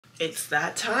It's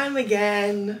that time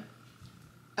again.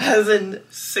 As in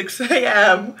 6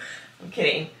 a.m. I'm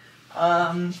kidding.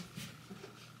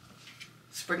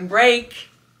 Spring break.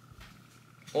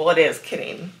 Well, it is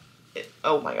kidding.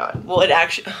 Oh my god. Well, it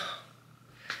actually...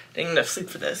 didn't get enough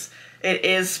sleep for this. It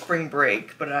is spring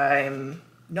break, but I'm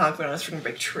not going on a spring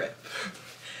break trip.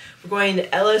 We're going to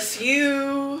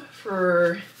LSU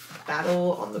for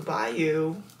Battle on the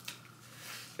Bayou.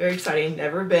 Very exciting,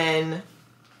 never been.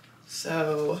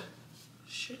 So,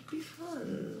 should be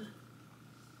fun.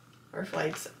 Our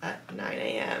flight's at 9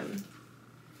 a.m.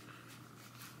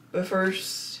 But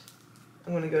first,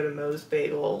 I'm gonna go to Moe's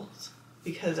Bagels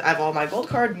because I have all my gold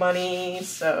card money,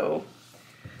 so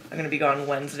I'm gonna be gone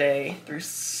Wednesday through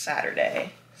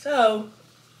Saturday. So,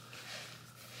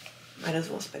 might as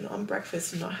well spend it on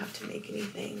breakfast and not have to make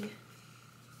anything.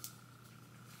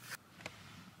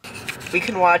 We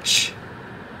can watch,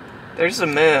 there's the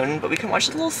moon, but we can watch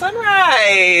the little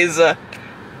sunrise.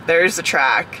 There's the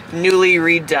track, newly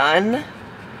redone.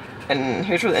 And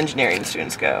here's where the engineering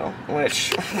students go,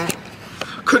 which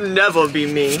could never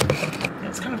be me.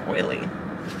 It's kind of oily.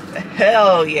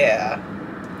 Hell yeah.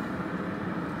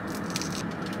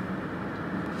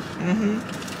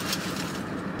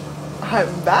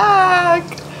 I'm back!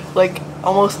 Like,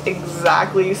 almost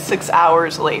exactly 6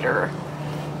 hours later.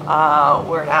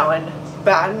 We're now in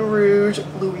Baton Rouge,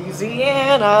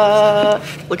 Louisiana.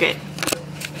 Look at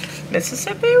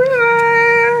Mississippi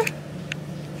River.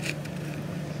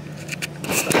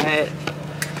 But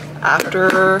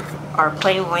after our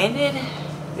plane landed,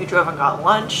 we drove and got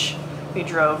lunch. We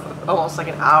drove almost like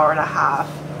an hour and a half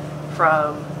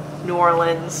from New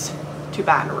Orleans to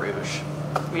Baton Rouge.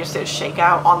 We just did a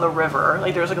shakeout on the river.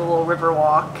 Like there was like a little river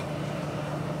walk.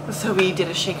 So we did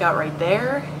a shakeout right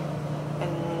there.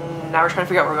 And now we're trying to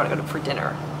figure out where we're gonna go for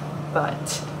dinner.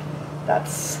 But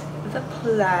that's the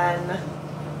plan.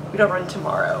 We don't run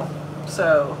tomorrow.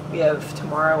 So we have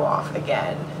tomorrow off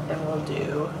again and we'll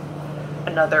do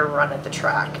another run at the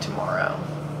track tomorrow.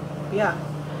 But yeah,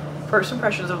 first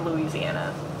impressions of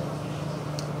Louisiana.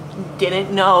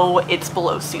 Didn't know it's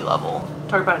below sea level.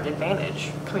 Talk about an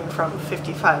advantage. Coming from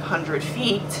 5,500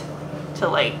 feet to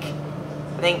like,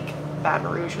 I think Baton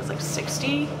Rouge was like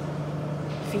 60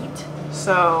 feet.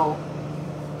 So,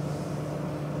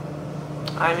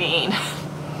 I mean,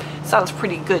 sounds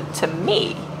pretty good to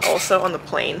me. Also on the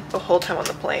plane, the whole time on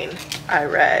the plane, I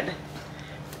read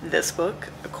this book,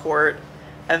 A Court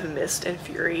of Mist and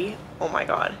Fury. Oh my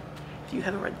god. If you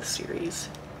haven't read the series,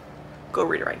 go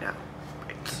read it right now.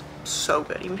 It's so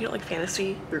good. Even if you don't like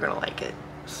fantasy, you're gonna like it.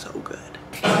 So good.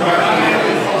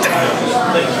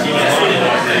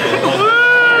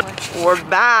 We're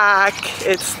back.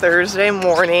 It's Thursday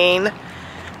morning.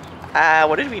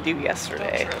 What did we do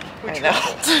yesterday? I know.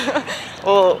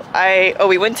 Well,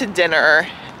 we went to dinner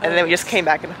and then we just came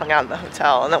back and hung out in the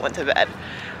hotel and then went to bed.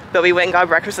 But we went and got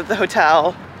breakfast at the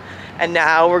hotel and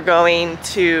now we're going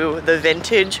to the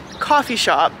vintage coffee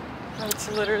shop. Oh, it's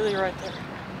literally right there.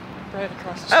 Right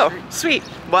across the street. Oh, sweet.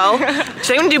 Well,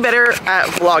 today I'm gonna do better at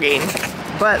vlogging,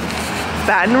 but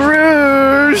Baton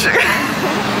Rouge.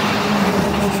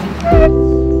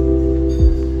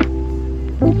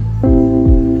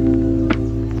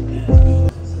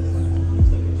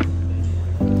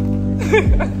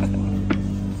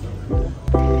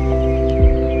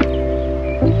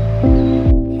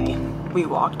 Okay, we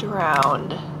walked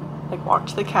around, like walked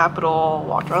to the Capitol,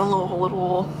 walked around a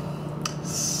little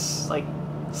like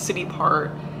city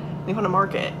part. They found a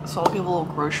market, so I'll give a little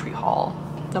grocery haul.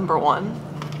 Number one,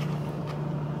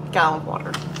 gallon of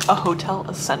water. A hotel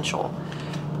essential.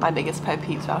 My biggest pet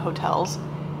peeves about hotels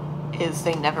is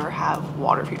they never have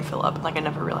water for you to fill up. Like I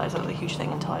never realized that was a huge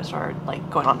thing until I started like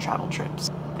going on travel trips.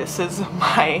 This is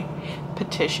my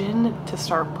petition to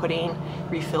start putting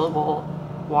refillable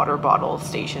water bottle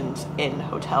stations in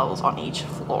hotels on each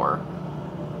floor.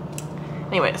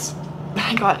 Anyways,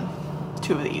 I got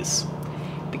 2 of these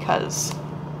because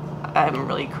I'm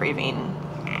really craving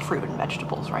fruit and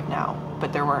vegetables right now,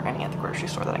 but there weren't any at the grocery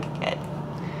store that I could get.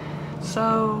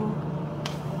 So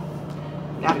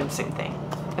now I did the same thing.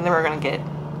 And then we're gonna get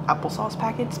applesauce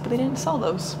packets, but they didn't sell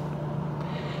those.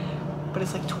 But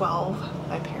it's like 12.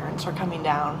 My parents are coming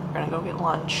down. We're gonna go get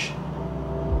lunch.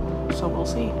 So we'll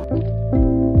see.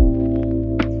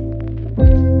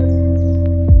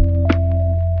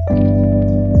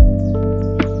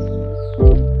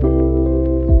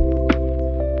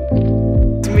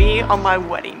 On my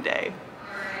wedding day.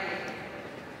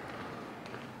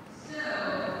 So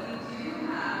we do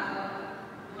have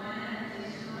one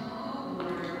additional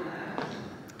award left.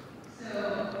 So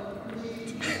would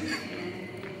you please stand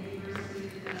if you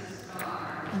received a star?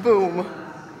 Boom.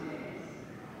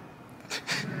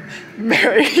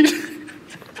 Married.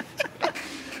 I'm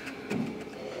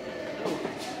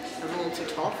a little too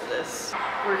tall for this.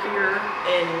 We're here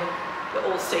in the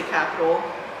old state capital.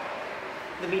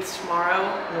 The meet's tomorrow,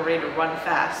 and we're ready to run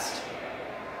fast.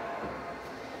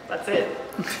 That's it.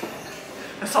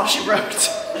 That's all she wrote.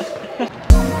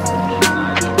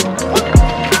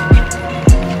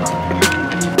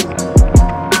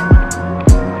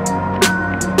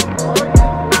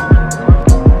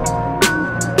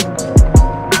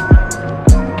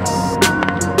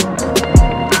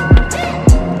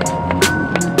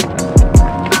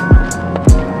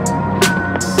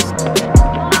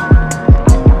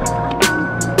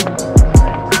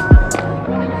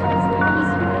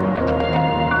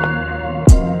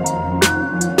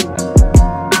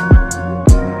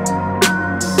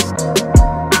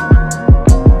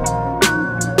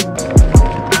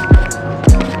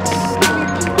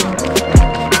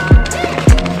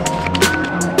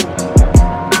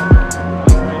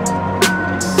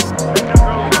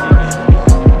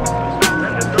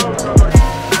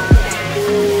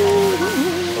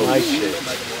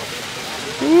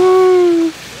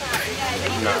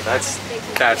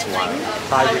 That's wild.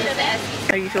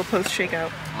 How do you feel post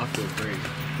shakeout? I feel great.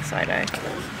 Side eye.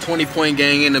 20-point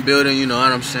gang in the building, you know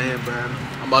what I'm saying, bro?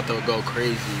 I'm about to go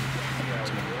crazy.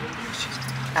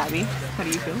 Abby, how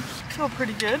do you feel? I feel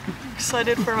pretty good.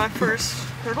 Excited for my first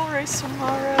hurdle race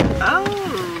tomorrow.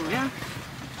 Oh, yeah.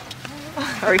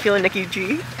 How are you feeling, Nikki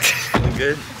G? Feeling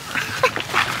good.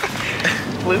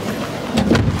 Luke?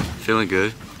 Feeling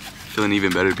good. Feeling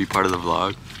even better to be part of the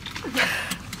vlog.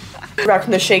 Back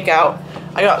from the shakeout,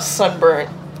 I got sunburnt.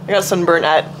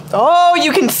 At, oh,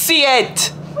 you can see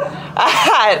it!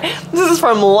 This is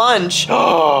from lunch.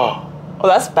 Oh,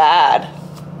 that's bad.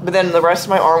 But then the rest of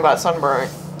my arm got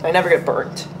sunburnt. I never get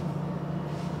burnt.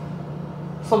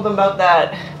 Something about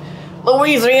that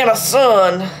Louisiana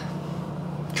sun.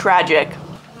 Tragic.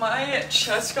 My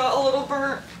chest got a little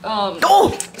burnt. Oh,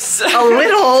 a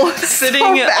little. Sitting,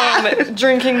 So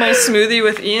drinking my smoothie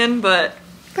with Ian, but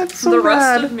that's so the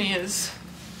bad. rest of me is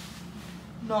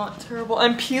not terrible.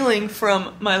 I'm peeling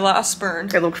from my last burn.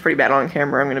 It looks pretty bad on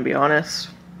camera, I'm gonna be honest.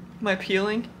 My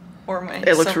peeling? Or my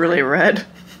It looks really red.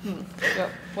 Yeah.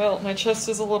 Well, my chest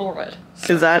is a little red.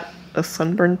 So. Is that a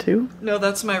sunburn too? No,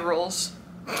 that's my rolls.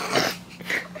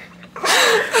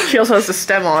 She also has the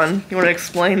stem on. You want to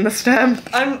explain the stem?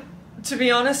 To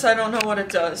be honest, I don't know what it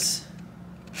does.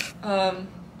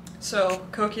 So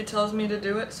Koki tells me to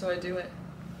do it, so I do it.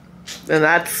 And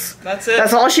that's it.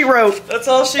 That's all she wrote. That's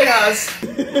all she has.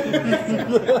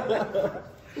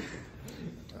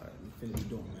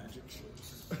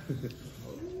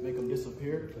 Make them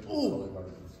disappear. Ooh.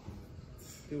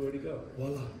 Where'd he go?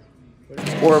 Voila.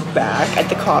 We're back at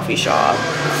the coffee shop.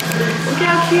 Look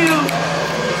how cute.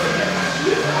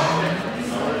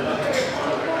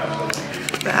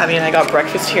 Abby and I got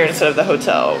breakfast here instead of the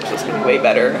hotel, which is gonna be way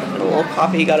better. A little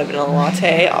coffee, got a vanilla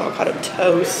latte, avocado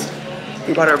toast.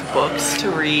 We brought our books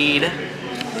to read.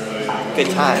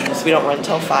 Good times. We don't run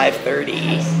until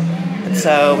 5:30. And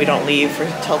so we don't leave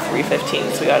till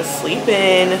 3:15, so we gotta sleep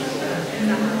in.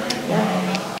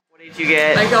 What did you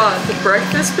get? I got the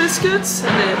breakfast biscuits,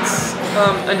 and it's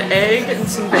an egg and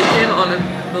some bacon on a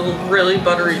little really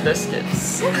buttery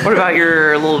biscuits. What about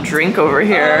your little drink over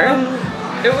here?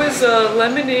 It was a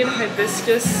lemonade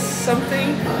hibiscus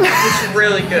something. It's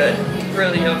really good,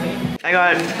 really yummy. I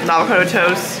got an avocado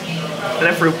toast and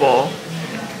a fruit bowl.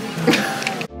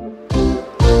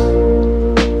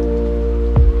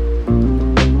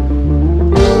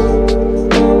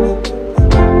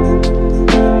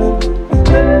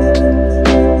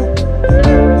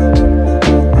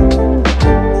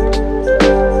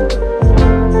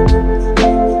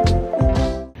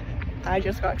 I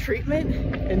just got treatment,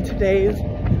 and today's,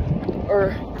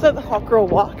 or is that the hot girl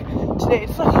walk? Today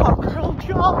it's the hot girl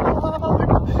jog.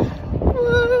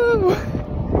 Woo!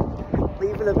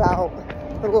 Leaving about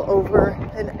a little over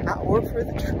an hour for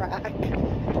the track.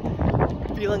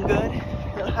 Feeling good,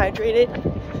 feeling hydrated.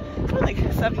 It's only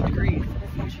like 7 degrees.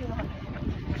 It's usually not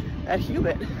that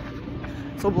humid.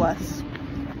 So blessed.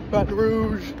 Baton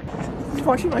Rouge.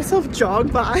 Watching myself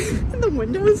jog by in the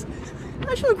windows.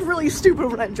 I should look really stupid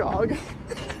when I jog.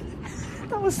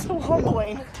 That was so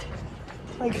humbling.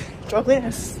 Like, jogging at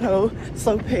a slow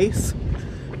pace.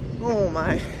 Oh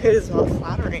my, it is not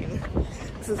flattering.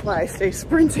 This is why I stay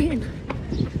sprinting.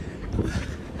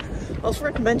 I also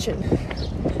forgot to mention,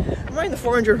 I'm running the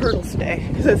 400 hurdles today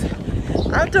because it's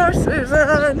outdoor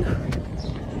season.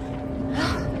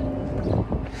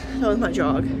 That was my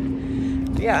jog.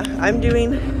 Yeah, I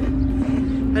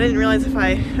didn't realize if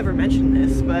I ever mentioned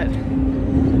this, but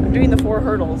I'm doing the 4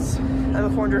 hurdles I'm a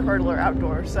 400 hurdler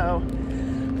outdoor, so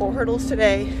 4 hurdles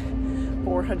today,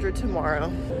 400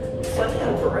 tomorrow. Plenty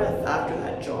of breath after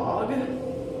that jog.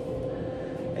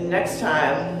 And next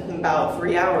time, in about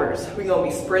 3 hours, we're gonna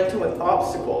be sprinting with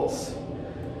obstacles.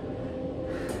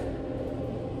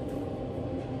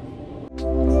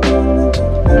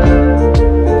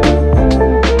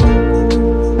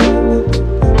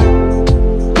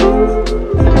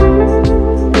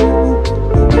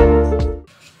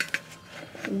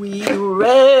 We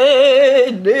ready?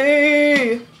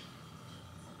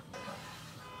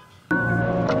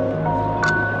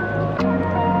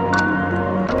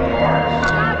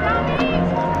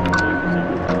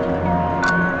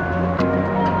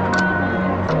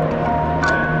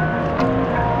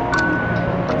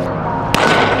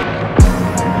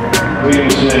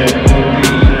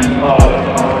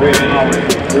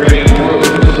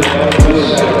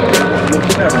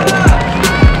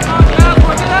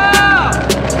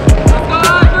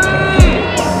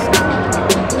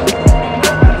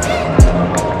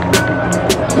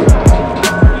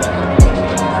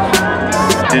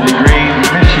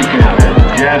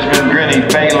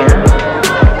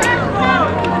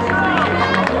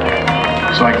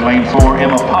 Like lane 4,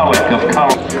 Emma Pollock of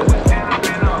Colorado.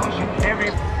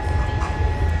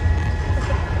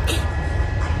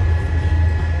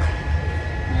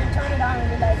 You turn it on and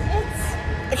be like, it's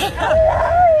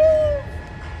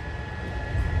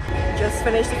Just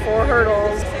finished the 4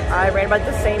 hurdles. I ran about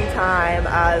the same time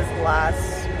as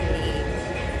last meet,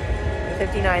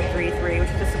 59.33, which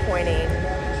is disappointing,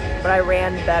 but I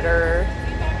ran better.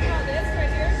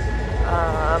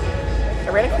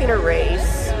 I ran a cleaner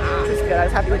race, which was good. I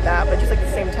was happy with that, but just like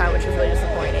the same time, which was really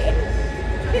disappointing.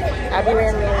 Abby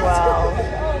ran really well.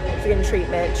 She's getting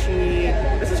treatment.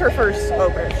 This is her first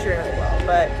open. She ran really well,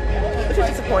 but which was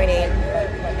disappointing.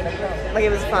 Like, it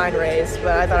was a fine race,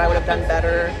 but I thought I would have done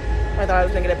better. I thought I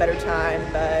was gonna get a better time,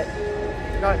 but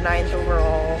I got 9th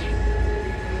overall,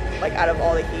 like out of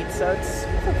all the heats, so it's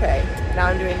okay. Now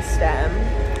I'm doing STEM.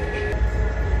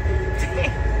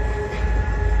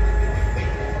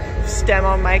 STEM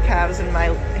on my calves and my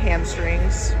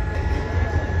hamstrings.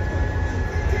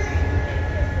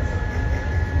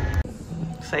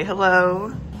 Say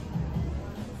hello.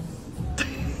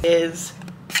 It is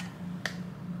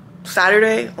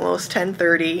Saturday, almost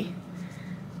 10:30.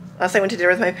 Last night I went to dinner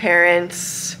with my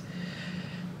parents,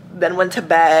 then went to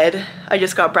bed. I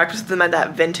just got breakfast with them at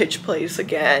that vintage place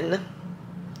again.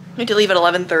 We had to leave at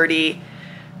 11:30,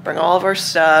 bring all of our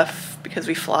stuff, because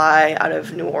we fly out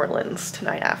of New Orleans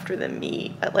tonight after the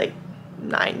meet at like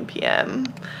 9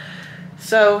 p.m.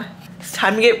 So it's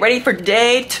time to get ready for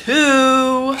day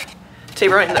 2. Today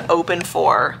we're running the Open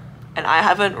 4, and I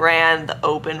haven't ran the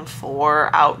Open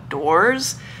 4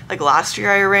 outdoors. Like last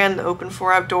year I ran the Open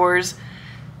 4 outdoors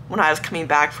when I was coming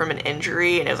back from an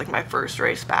injury, and it was like my first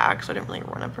race back, so I didn't really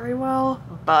run it very well.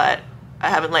 But I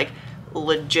haven't like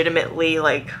legitimately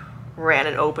like ran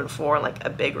an Open 4 like a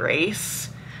big race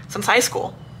since high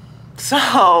school,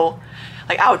 so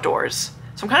like outdoors.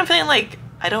 So I'm kind of feeling like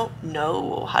I don't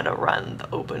know how to run the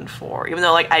Open 4, even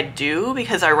though like I do,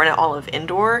 because I run it all of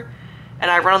indoor and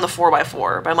I run on the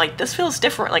 4x4, but I'm like, this feels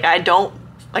different. Like I feel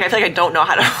like I don't know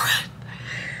how to run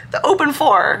the Open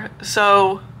 4,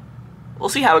 so we'll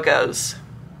see how it goes,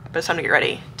 but it's time to get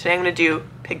ready. Today I'm gonna do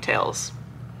pigtails.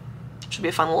 Should be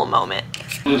a fun little moment.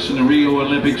 Listen to Rio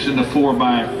Olympics in the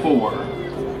 4x4.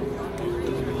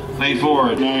 Lane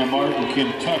 4, Diane Martin,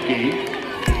 Kentucky.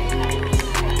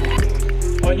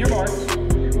 On your marks.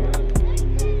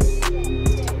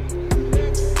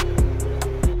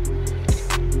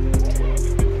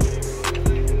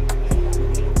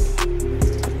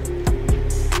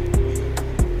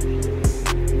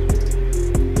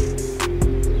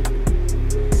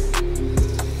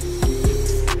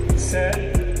 Set.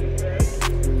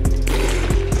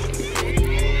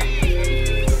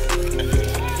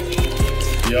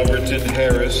 Yelverton,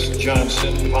 Harris,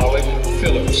 Johnson, Pollock,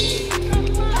 Phillips.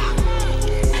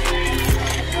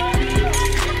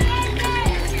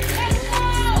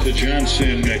 To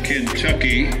Johnson,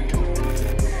 Kentucky.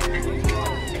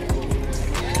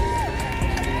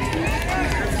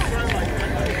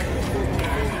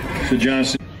 To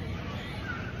Johnson.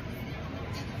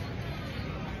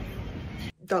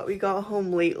 Thought we got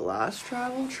home late last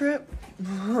travel trip.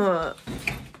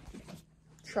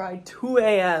 Tried 2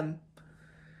 a.m.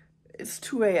 It's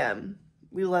 2 a.m.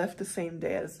 We left the same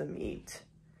day as the meet.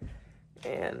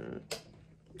 And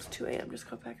it's 2 a.m. Just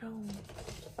got back home.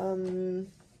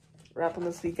 Wrap on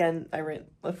this weekend. I ran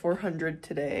the 400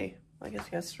 today. I guess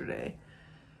yesterday.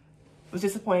 It was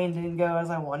disappointing. Didn't go as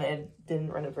I wanted.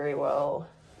 Didn't run it very well.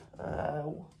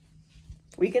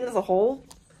 Weekend as a whole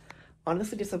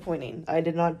honestly disappointing. I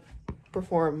did not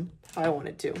perform how I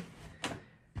wanted to.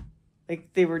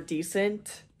 Like, they were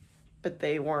decent, but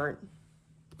they weren't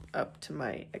up to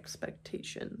my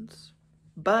expectations.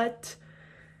 But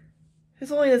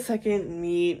it's only the second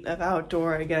meet of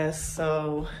outdoor, I guess,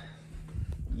 so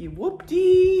you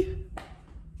whoop-dee.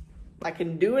 I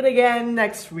can do it again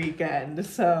next weekend,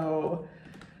 so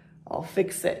I'll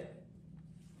fix it.